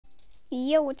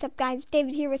Yo, what's up guys?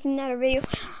 David here with another video.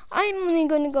 I'm only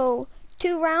going to go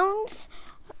 2 rounds,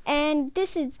 and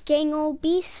this is Gang Old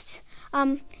Beasts.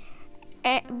 But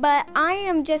I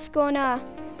am just going to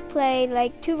play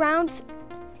like 2 rounds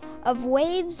of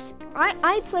waves.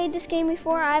 I played this game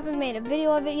before. I haven't made a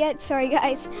video of it yet. Sorry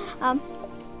guys.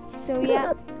 So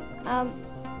yeah.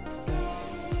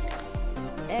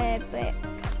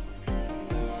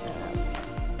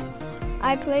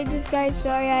 I played this, guys.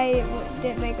 Sorry I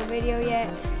didn't make a video yet.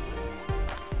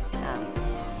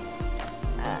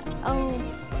 I'll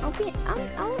be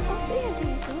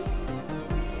doing soon.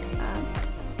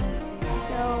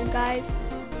 So guys,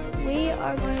 we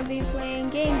are going to be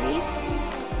playing Gang Beasts.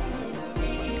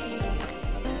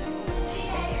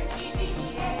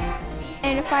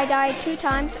 And if I die 2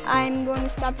 times, I'm going to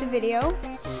stop the video.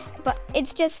 But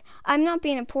it's just, I'm not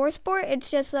being a poor sport.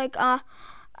 It's just like I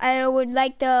would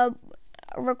like to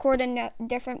record a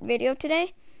different video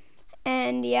today,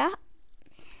 and yeah,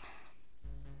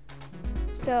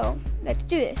 so let's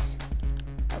do this.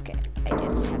 Okay, I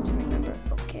just have to remember.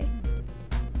 Okay.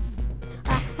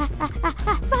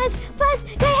 Fuzz,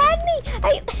 they had me.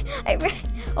 I ran.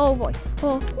 Oh boy.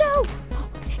 Oh no. Oh,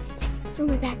 throw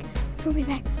me back.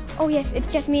 Oh yes, it's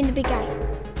just me and the big guy.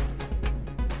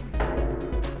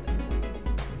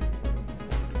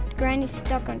 Granny's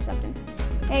stuck on something.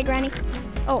 Hey, Granny.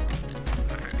 Oh.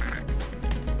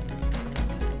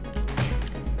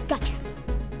 Gotcha.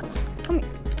 Come here.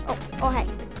 Oh, hey.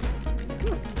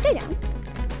 Come on, stay down.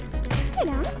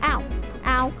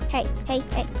 Ow. Hey.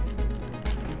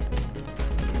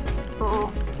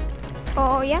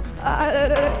 Oh, yeah.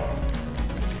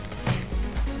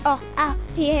 Oh, ow.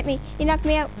 He hit me. He knocked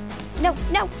me out. No,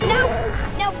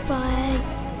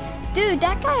 Fuzz. Dude,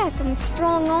 that guy has some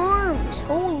strong arms.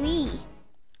 Holy.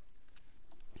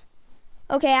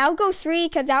 Okay, I'll go 3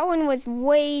 because that one was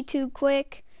way too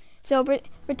quick. So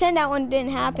pretend that one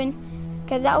didn't happen,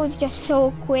 because that was just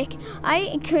so quick.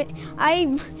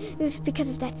 It was because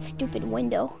of that stupid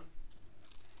window.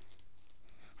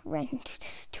 I ran into the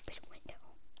stupid window.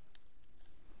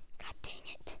 God dang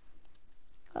it.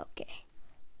 Okay,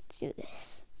 let's do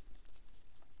this.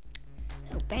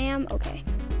 So bam, okay.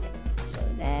 So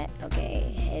that,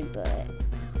 okay, headbutt.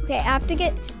 Okay, I have to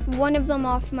get one of them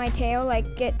off my tail, like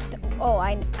oh,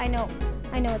 I know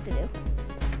what to do.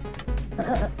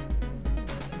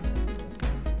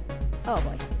 Oh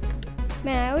boy.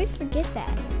 Man, I always forget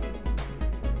that.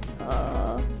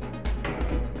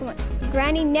 Come on.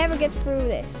 Granny never gets through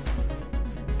this.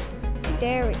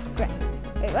 There we go.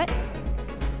 Wait, what?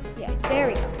 Yeah, there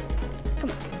we go.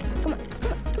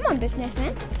 Come on,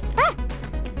 businessman. Ah!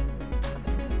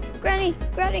 Granny,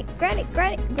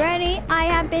 I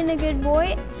have been a good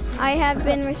boy. I have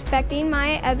been respecting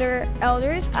my other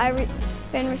elders. I've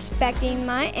been respecting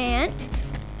my aunt.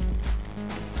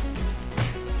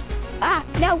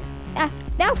 No.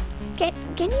 Can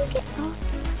you get off?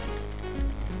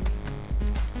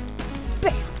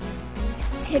 Bam.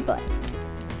 Headbutt.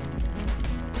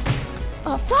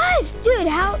 Oh, Fuzz! Dude,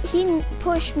 how he didn't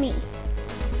push me.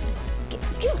 Get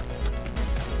on.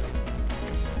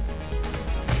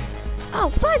 Oh,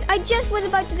 Fuzz! I just was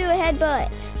about to do a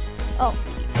headbutt. Oh,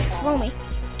 throw me.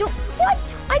 Don't. What?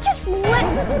 I just let.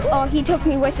 Oh, he took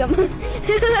me with him.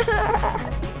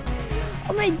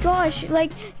 Oh my gosh,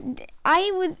 like,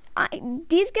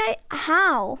 these guys,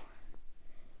 how?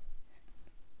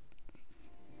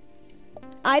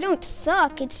 I don't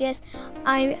suck, it's just,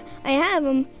 I have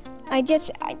them, I'm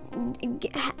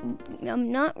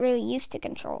not really used to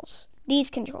controls, these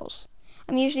controls.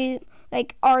 I'm usually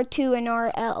like R2 and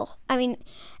RL, I mean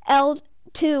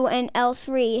L2 and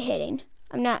L3 hitting.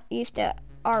 I'm not used to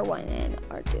R1 and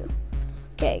R2.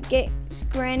 Okay, get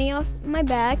Granny off my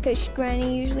back, because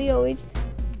Granny usually always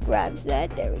grabs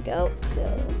that. There we go. So,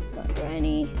 got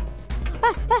Granny.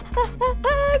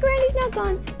 Granny's not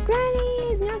gone.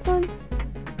 Granny is not gone.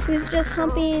 She was just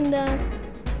humping the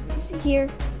here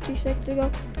 2 seconds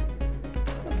ago.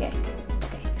 Okay.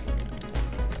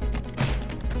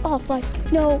 Oh, Fuzz.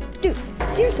 No. Dude,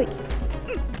 seriously.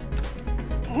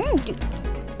 Dude.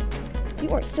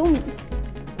 You are so mean.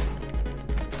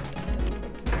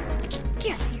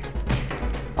 Get out of here.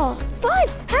 Oh, Fuzz,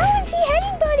 how is he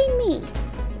headbutting me?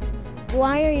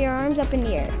 Why are your arms up in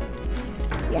the air?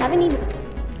 You haven't even...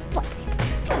 Fuzz.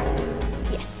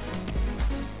 Yes.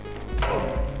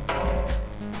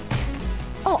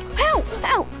 Oh, ow!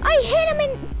 I hit him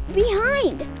in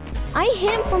behind. I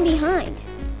hit him from behind.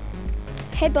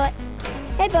 Headbutt.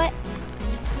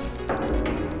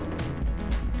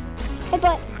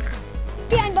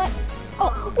 Behind butt.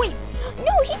 Oh, wait.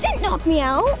 No, he didn't knock me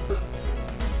out.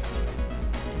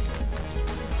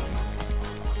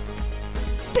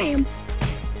 Bam!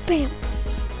 Bam!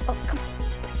 Oh, come on.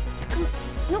 Come on.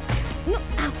 No, no,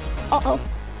 ow. Uh-oh.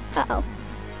 Uh-oh.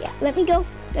 Yeah, let me go.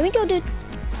 Let me go, dude.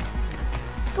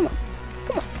 Come on.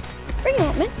 Come on. Bring it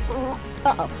on, man.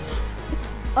 Uh-oh.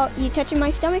 Oh, you touching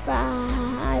my stomach?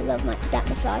 Ah, I love that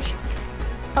massage.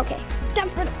 Okay, time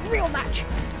for the real match.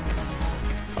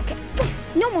 Okay, come on.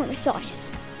 No more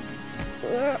massages.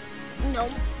 No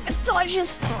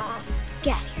massages.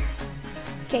 Get out of here.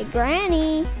 Okay,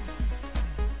 Granny.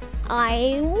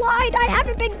 I lied. I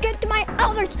haven't been good to my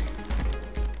elders.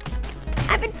 I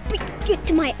haven't been good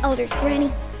to my elders,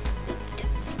 Granny.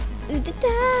 No,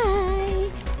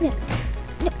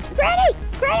 no, Granny,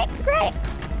 Granny, Granny.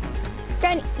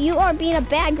 Granny, you are being a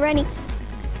bad Granny.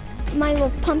 My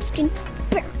little pumpkin.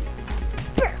 Bear.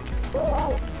 Bear.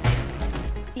 Oh.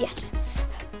 Yes.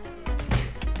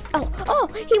 Oh,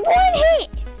 he one hit.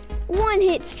 One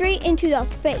hit straight into the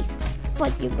face.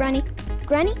 Fuzz you, Granny.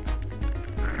 Granny?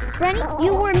 Granny,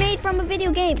 you were made from a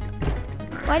video game.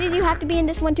 Why did you have to be in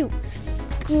this one too?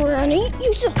 Granny,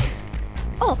 you suck.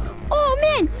 Oh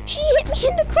man, she hit me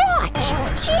in the crotch.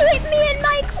 She hit me in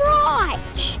my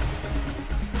crotch.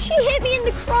 She hit me in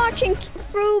the crotch and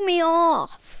threw me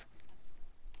off.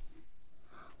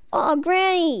 Oh,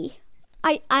 Granny.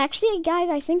 I actually, guys,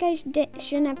 I think I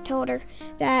shouldn't have told her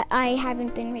that I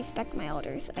haven't been respecting my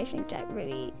elders. I think that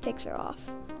really ticks her off.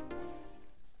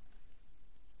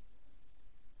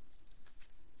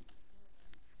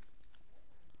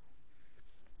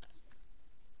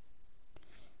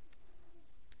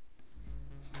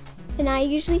 And I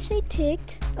usually say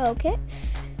ticked. Okay.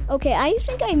 Okay, I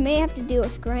think I may have to deal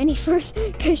with Granny first,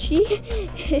 because she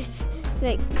is,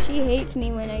 like, she hates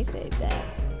me when I say that.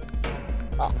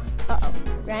 Oh, uh-oh.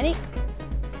 Granny?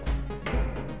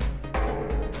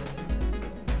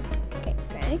 Okay,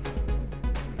 Granny.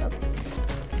 Okay.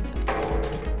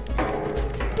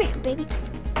 Bam, baby.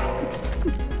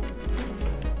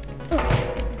 Come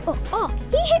on. Oh,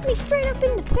 he hit me straight up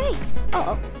in the face.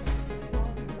 Uh-oh.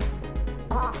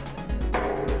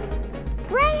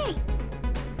 Granny!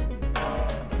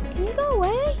 Can you go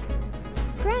away?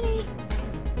 Granny!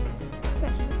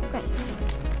 Granny.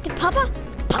 Papa?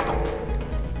 Papa!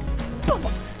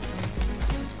 Papa!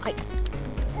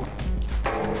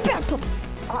 Bad Papa!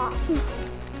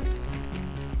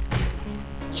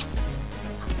 Yes!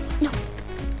 No!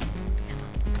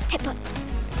 Headbutt!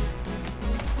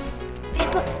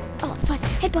 Headbutt! Oh, Fuzz!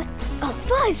 Headbutt! Oh,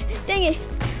 Fuzz! Dang it!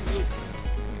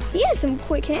 He has some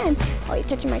quick hands. Oh, you're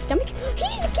touching my stomach?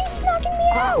 He keeps knocking me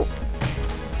out!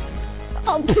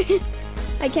 Oh,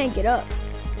 I can't get up.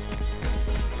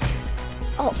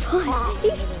 Oh, fine.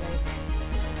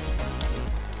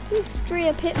 He straight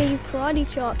up hit me, karate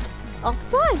chopped. Oh,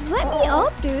 fine. Let me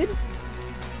up, dude.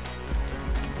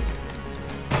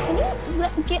 Can you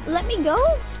let me go?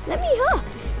 Let me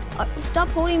up. Stop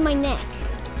holding my neck.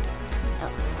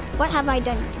 What have I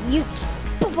done to you?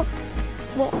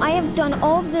 Well, I have done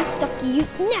all of this stuff to you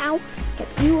now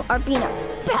because you are being a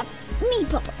bad me,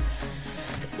 Papa.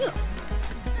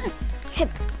 Hit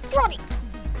karate.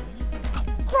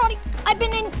 Karate. I've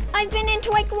been in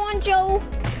Taekwondo.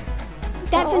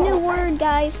 That's a new word,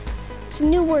 guys. It's a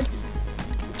new word.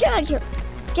 Get out of here.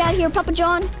 Get out of here, Papa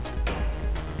John.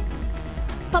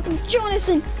 Papa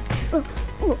Jonathan.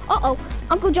 Uh-oh.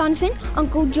 Uncle Jonathan.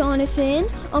 Uncle Jonathan.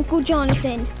 Uncle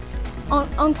Jonathan.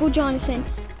 Uncle Jonathan.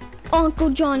 Uncle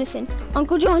Jonathan.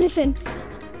 Uncle Jonathan.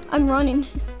 I'm running.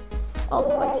 Oh,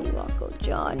 fuzz you, Uncle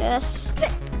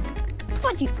Jonathan.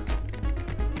 Fuzz you.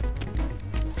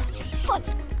 Fuzz.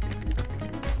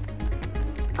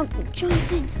 Uncle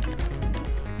Jonathan.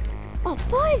 Oh,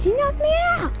 Fuzz, you knocked me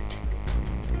out.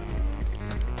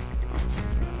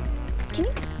 Can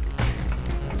you?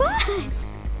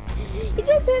 Fuzz! You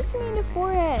just hit me in the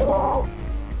forehead.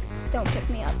 Don't pick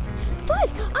me up.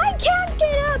 Fuzz, I can't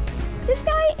get up. This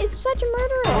guy is such a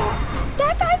murderer.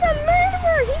 That guy's a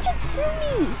murderer. He just threw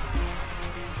me.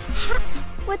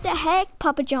 What the heck,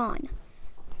 Papa John?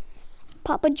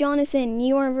 Papa Jonathan,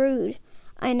 you are rude.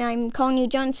 And I'm calling you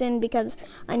Jonathan because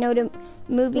I know the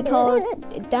movie called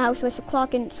The House with the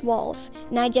Clock in its Walls.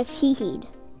 And I just hee-heed.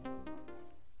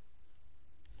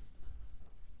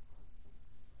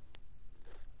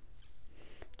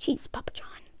 Jeez, Papa John.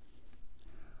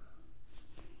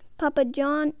 Papa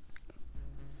John,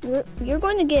 you're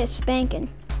going to get a spanking.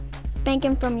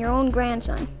 Spanking from your own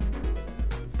grandson.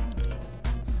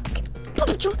 Okay.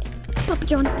 Papa John, Papa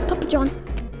John, Papa John,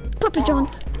 Papa John.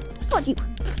 Fuzzy,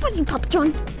 Fuzzy, Papa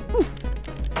John.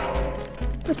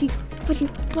 Fuzzy, Fuzzy,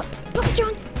 Papa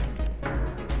John.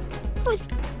 Fuzzy,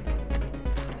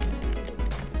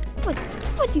 Fuzzy,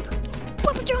 Fuzzy,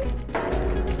 Papa John.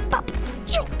 Papa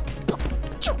John, Papa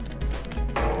John.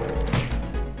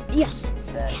 Yes.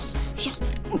 Yes. Yes.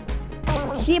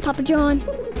 See ya, Papa John.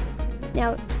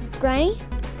 Now, Granny,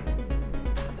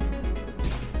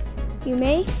 you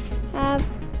may have,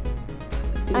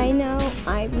 I know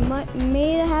I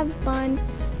may have been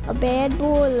a bad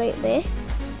boy lately,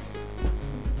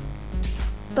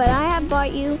 but I have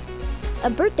bought you a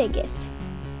birthday gift.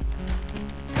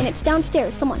 And it's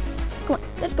downstairs. Come on. Come on.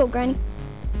 Let's go, Granny.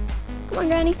 Come on,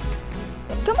 Granny.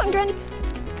 Come on, Granny.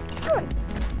 Come on.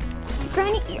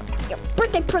 Granny, your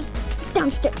birthday present is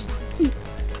downstairs.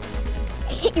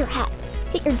 Hit your hat.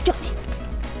 Hit your dummy.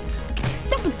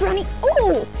 Stop it, Granny.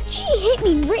 Oh, she hit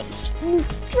me right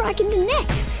straight in the neck.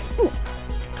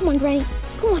 Come on, Granny.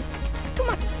 Come on. Come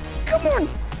on. Come on.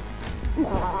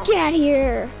 Get out of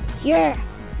here. Yeah.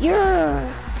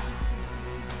 Yeah.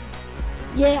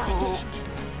 Yeah, I did it.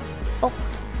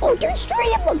 Oh, there's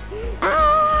 3 of them.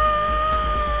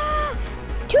 Ah!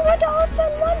 2 adults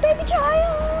and 1 baby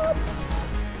child.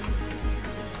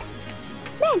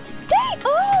 Man, they all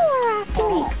are after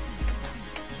me.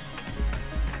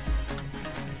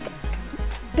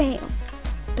 Bam.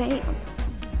 Bam.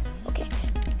 Okay.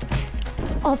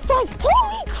 Oh, Fuzz.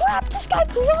 Holy crap, this guy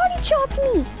karate chopped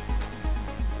me.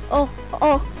 Oh,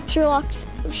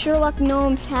 Sherlock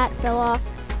Gnome's hat fell off.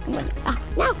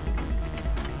 Now.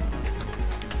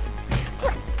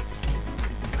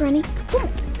 Granny, come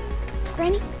on.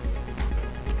 Granny.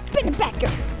 Spin it back here.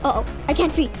 Uh-oh, I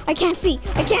can't see. I can't see.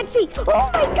 I can't see.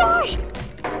 Oh my gosh.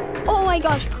 Oh my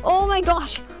gosh. Oh my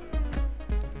gosh.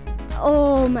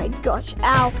 Oh my gosh.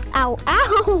 Ow, ow,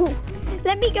 ow.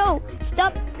 Let me go.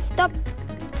 Stop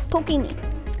poking me.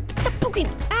 Stop poking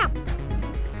me. Ow.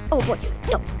 Oh boy.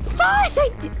 No. Fuzz!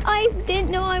 I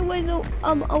didn't know I was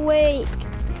awake.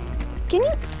 Can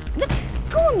you let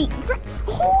go of me?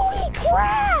 Holy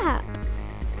crap!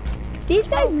 These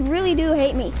guys really do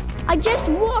hate me. I just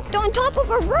walked on top of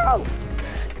a rope.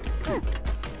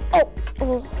 Oh,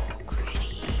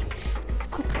 Granny.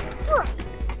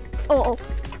 Oh,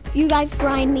 you guys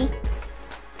grind me.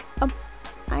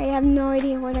 I have no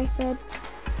idea what I said.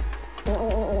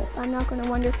 Oh, I'm not gonna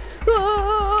wonder.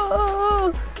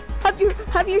 Oh,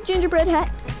 have your gingerbread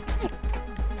hat.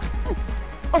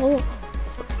 Oh,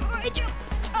 I jumped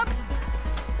up.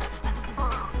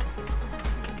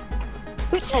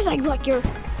 Who says I like your?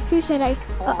 Who said I?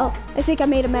 Uh-oh, I think I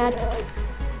made him mad.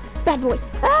 Bad boy.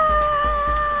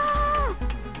 Ah!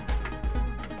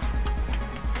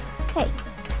 Hey.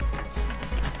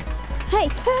 Hey,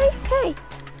 hey, hey.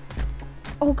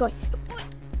 Oh, God.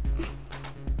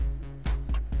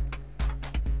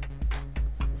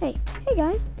 Hey, hey,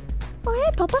 guys. Oh,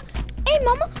 hey, Papa. Hey,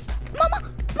 Mama. Mama.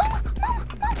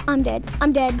 I'm dead.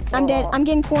 I'm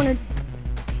getting cornered.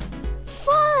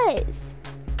 Fuzz.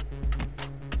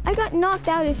 I got knocked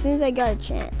out as soon as I got a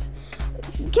chance.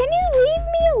 Can you leave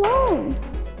me alone?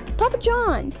 Papa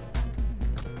John.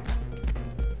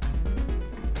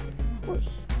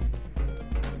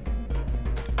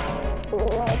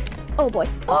 Oh boy.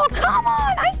 Oh, come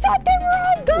on! I thought they were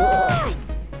all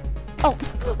gone!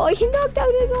 Oh, he knocked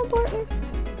out his own partner.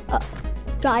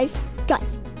 Guys.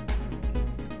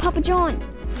 Papa John,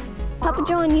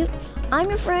 I'm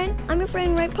your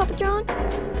friend, right, Papa John?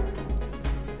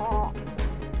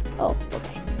 Oh,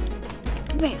 okay.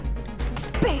 Bam.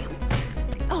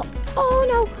 Oh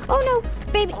no,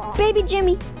 baby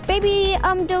Jimmy, baby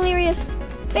Delirious.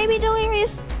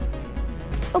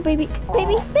 Oh, baby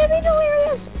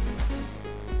Delirious.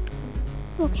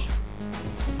 Okay.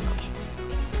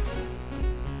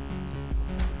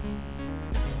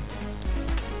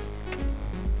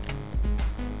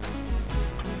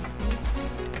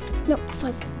 No,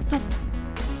 Fuzz.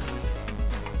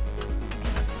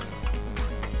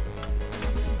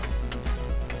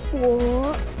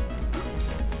 Whoa.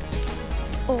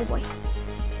 Oh boy.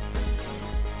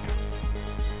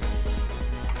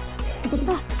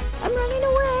 I'm running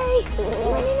away.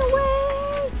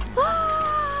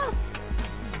 Ah!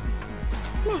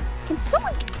 Man, can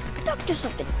someone get stuck to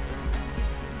something?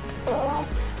 Oh,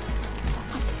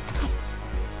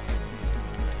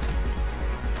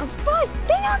 Fuzz,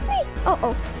 they knocked me!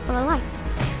 Oh, I'm alive.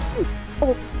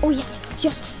 Oh, yes.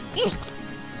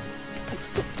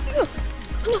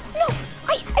 No, I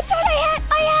thought I had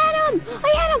him!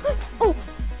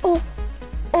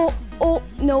 Oh,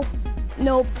 no.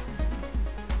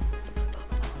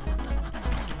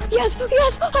 Yes,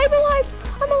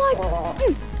 I'm alive!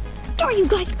 Darn you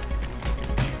guys!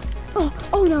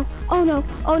 Oh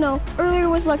no. Earlier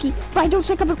was lucky, but I don't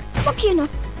think I'm lucky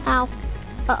enough. Ow.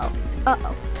 Uh-oh.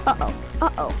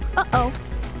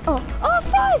 Oh,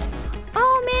 Fuzz!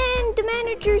 Oh man, the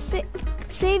manager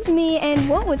saved me, and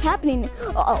what was happening?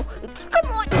 Uh-oh. Come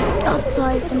on! Oh,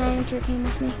 guys, the manager came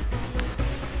with me.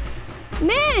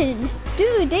 Man,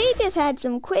 dude, they just had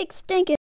some quick stinking